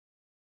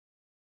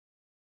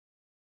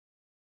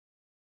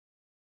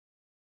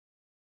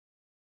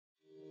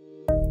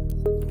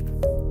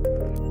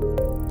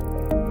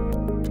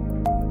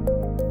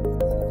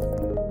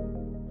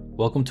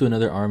Welcome to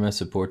another RMS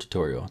support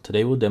tutorial.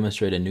 Today we'll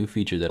demonstrate a new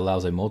feature that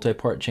allows a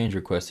multi-part change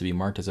request to be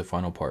marked as a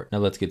final part. Now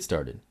let's get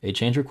started. A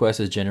change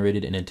request is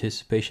generated in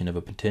anticipation of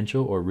a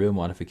potential or real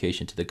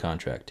modification to the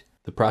contract.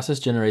 The process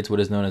generates what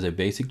is known as a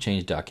basic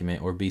change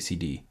document, or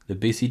BCD. The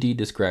BCD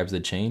describes the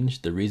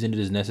change, the reason it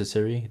is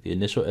necessary, the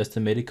initial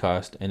estimated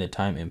cost, and the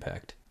time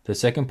impact. The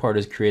second part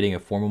is creating a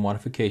formal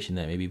modification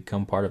that may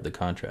become part of the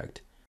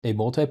contract. A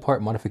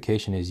multi-part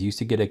modification is used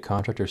to get a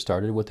contractor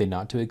started with a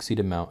not-to-exceed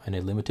amount and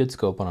a limited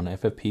scope on an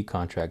FFP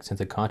contract, since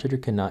a contractor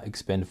cannot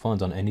expend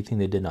funds on anything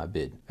they did not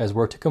bid. As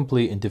work to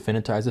complete and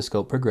definitize the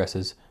scope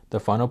progresses, the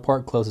final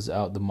part closes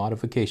out the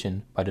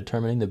modification by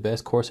determining the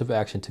best course of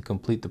action to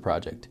complete the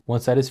project.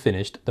 Once that is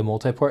finished, the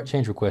multi-part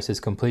change request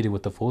is completed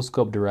with the full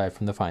scope derived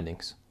from the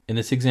findings. In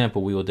this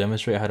example, we will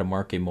demonstrate how to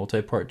mark a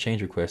multi-part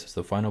change request as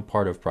the final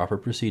part of proper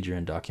procedure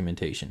and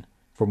documentation.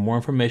 For more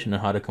information on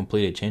how to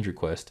complete a change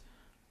request,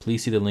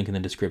 please see the link in the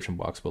description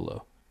box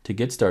below. To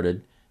get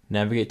started,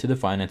 navigate to the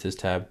Finances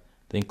tab,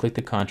 then click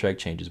the Contract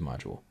Changes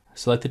module.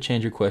 Select the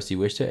change request you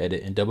wish to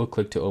edit and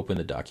double-click to open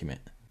the document.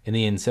 In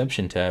the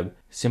Inception tab,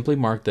 simply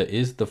mark the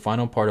 "Is the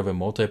final part of a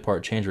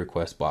multi-part change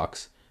request"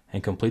 box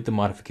and complete the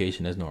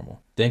modification as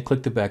normal. Then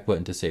click the back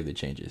button to save the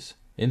changes.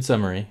 In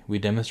summary, we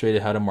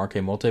demonstrated how to mark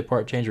a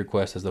multi-part change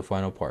request as the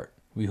final part.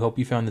 We hope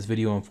you found this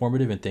video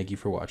informative and thank you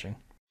for watching.